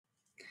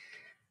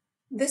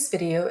This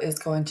video is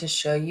going to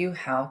show you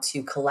how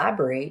to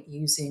collaborate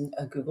using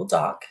a Google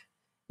Doc.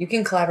 You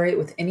can collaborate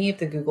with any of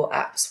the Google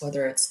apps,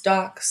 whether it's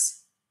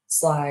Docs,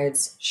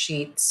 Slides,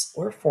 Sheets,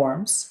 or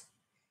Forms.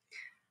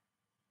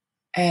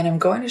 And I'm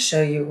going to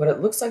show you what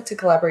it looks like to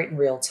collaborate in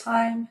real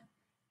time,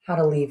 how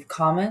to leave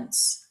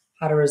comments,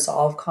 how to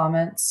resolve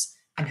comments,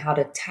 and how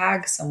to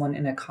tag someone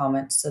in a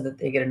comment so that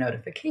they get a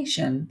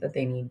notification that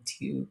they need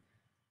to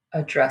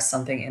address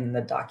something in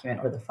the document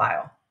or the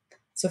file.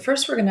 So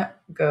first we're going to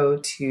go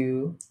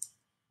to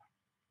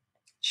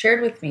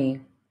Shared with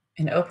Me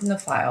and open the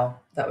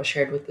file that was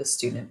shared with the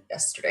student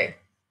yesterday.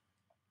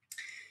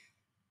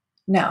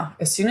 Now,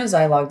 as soon as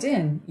I logged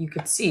in, you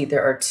could see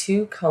there are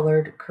two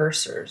colored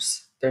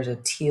cursors. There's a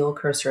teal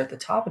cursor at the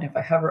top, and if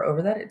I hover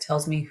over that, it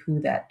tells me who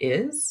that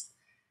is.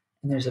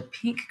 And there's a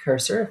pink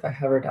cursor. If I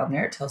hover down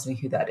there, it tells me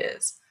who that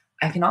is.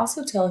 I can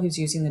also tell who's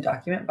using the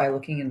document by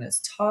looking in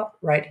this top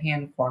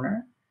right-hand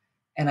corner,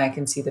 and I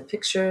can see the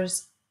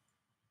pictures,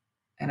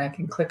 and I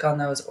can click on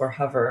those or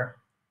hover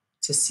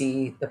to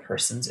see the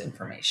person's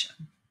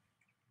information.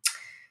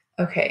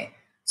 Okay,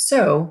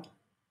 so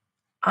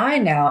I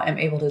now am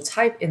able to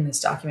type in this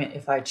document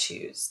if I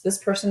choose. This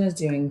person is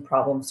doing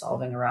problem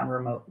solving around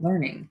remote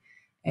learning,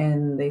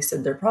 and they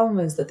said their problem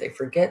is that they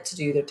forget to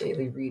do their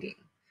daily reading.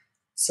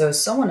 So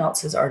someone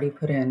else has already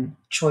put in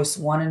choice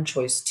 1 and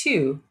choice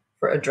 2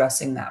 for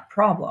addressing that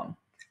problem.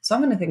 So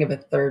I'm going to think of a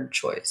third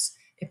choice.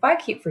 If I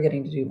keep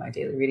forgetting to do my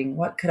daily reading,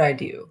 what could I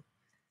do?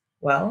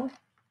 Well,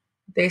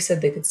 they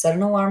said they could set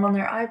an alarm on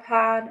their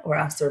iPad or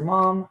ask their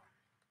mom.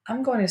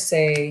 I'm going to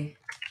say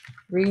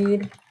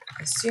read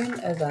as soon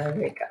as I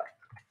wake up.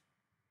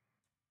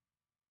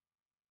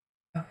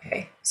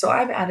 Okay, so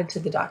I've added to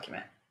the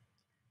document.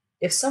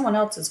 If someone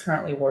else is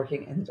currently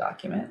working in the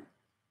document,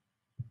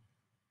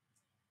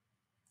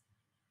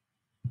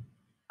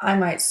 I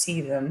might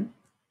see them.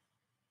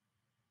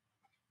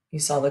 You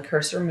saw the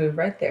cursor move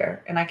right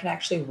there, and I can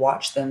actually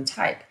watch them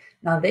type.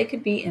 Now, they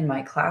could be in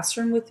my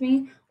classroom with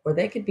me, or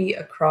they could be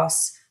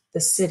across the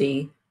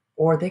city,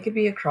 or they could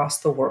be across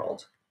the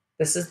world.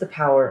 This is the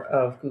power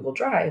of Google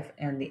Drive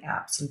and the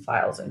apps and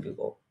files in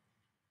Google.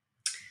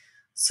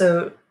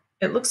 So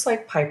it looks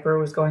like Piper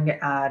was going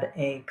to add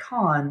a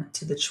con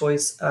to the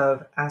choice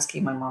of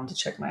asking my mom to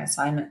check my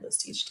assignment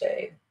list each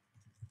day.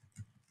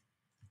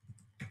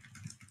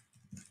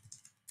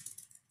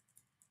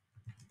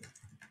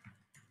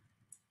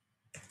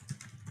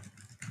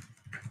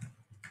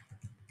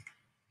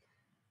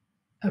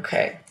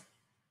 Okay.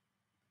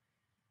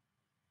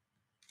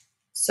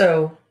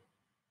 So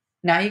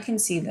now you can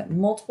see that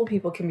multiple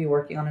people can be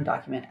working on a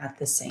document at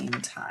the same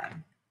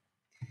time.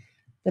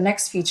 The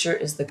next feature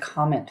is the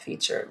comment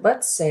feature.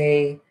 Let's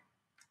say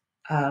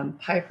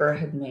Piper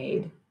had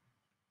made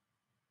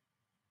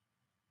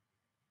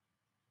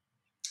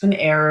an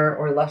error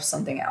or left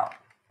something out.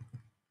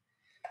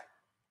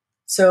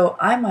 So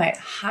I might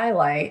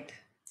highlight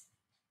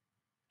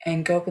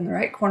and go up in the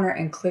right corner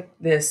and click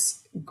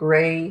this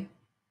gray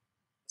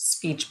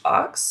speech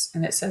box,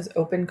 and it says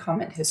open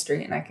comment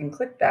history, and I can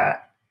click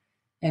that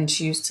and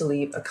choose to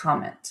leave a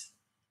comment.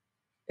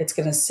 It's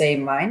going to say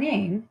my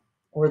name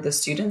or the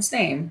student's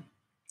name,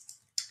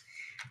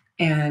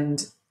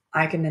 and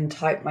I can then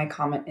type my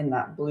comment in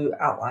that blue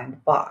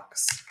outlined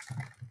box.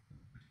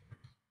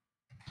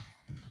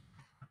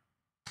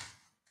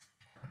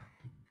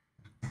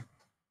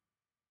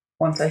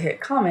 Once I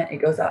hit comment, it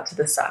goes out to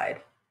the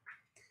side.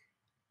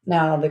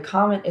 Now the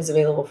comment is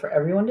available for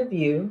everyone to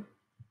view.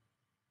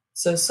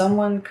 So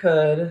someone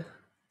could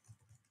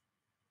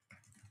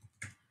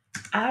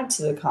add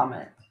to the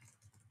comment.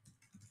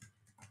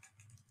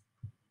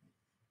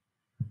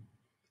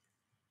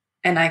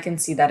 And I can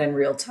see that in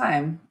real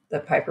time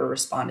that Piper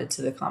responded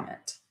to the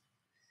comment.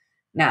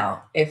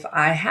 Now, if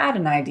I had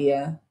an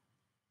idea,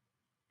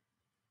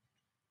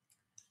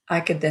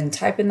 I could then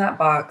type in that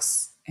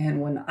box,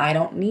 and when I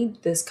don't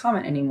need this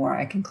comment anymore,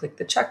 I can click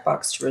the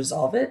checkbox to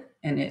resolve it,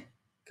 and it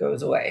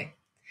goes away.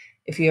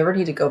 If you ever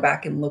need to go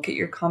back and look at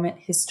your comment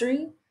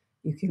history,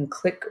 you can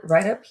click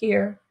right up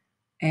here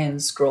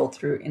and scroll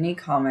through any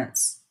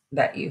comments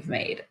that you've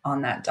made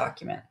on that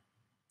document.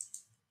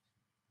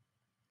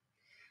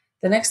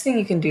 The next thing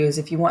you can do is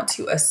if you want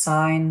to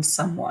assign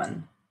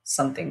someone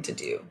something to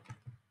do.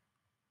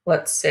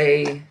 Let's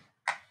say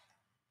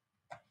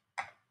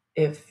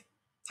if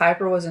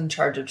Piper was in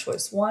charge of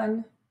choice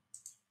 1,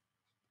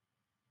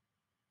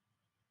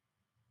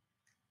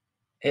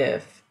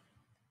 if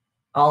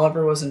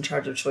Oliver was in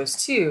charge of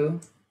choice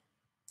 2,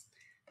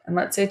 and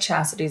let's say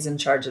Chastity's in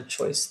charge of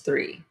choice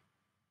 3.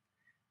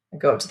 I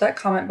go up to that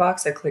comment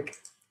box, I click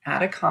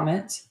add a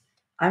comment.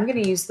 I'm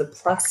going to use the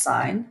plus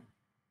sign,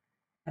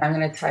 and I'm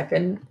going to type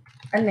in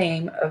a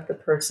name of the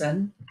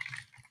person.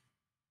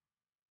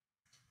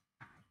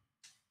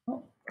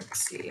 Oh, let's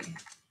see.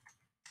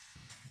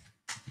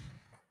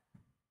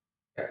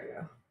 There we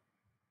go.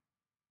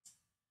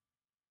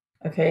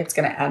 Okay, it's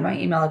going to add my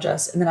email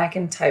address, and then I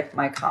can type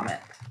my comment.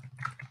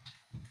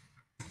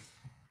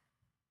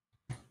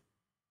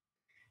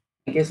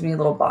 It gives me a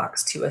little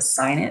box to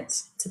assign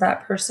it to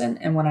that person,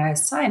 and when I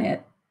assign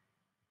it,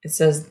 It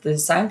says the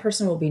assigned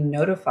person will be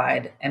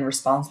notified and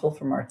responsible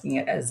for marking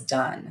it as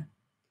done.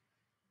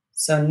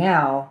 So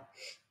now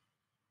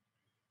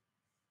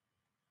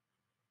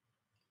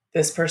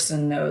this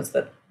person knows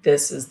that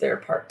this is their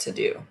part to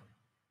do.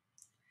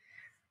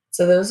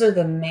 So those are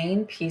the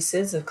main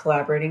pieces of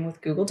collaborating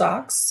with Google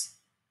Docs.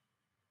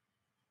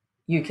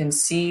 You can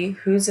see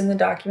who's in the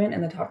document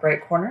in the top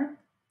right corner.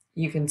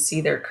 You can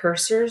see their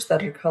cursors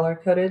that are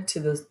color-coded to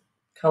the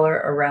color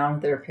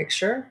around their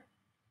picture.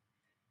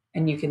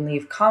 And you can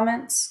leave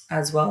comments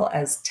as well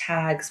as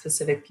tag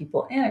specific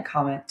people in a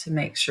comment to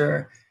make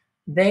sure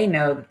they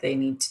know that they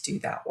need to do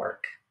that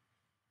work.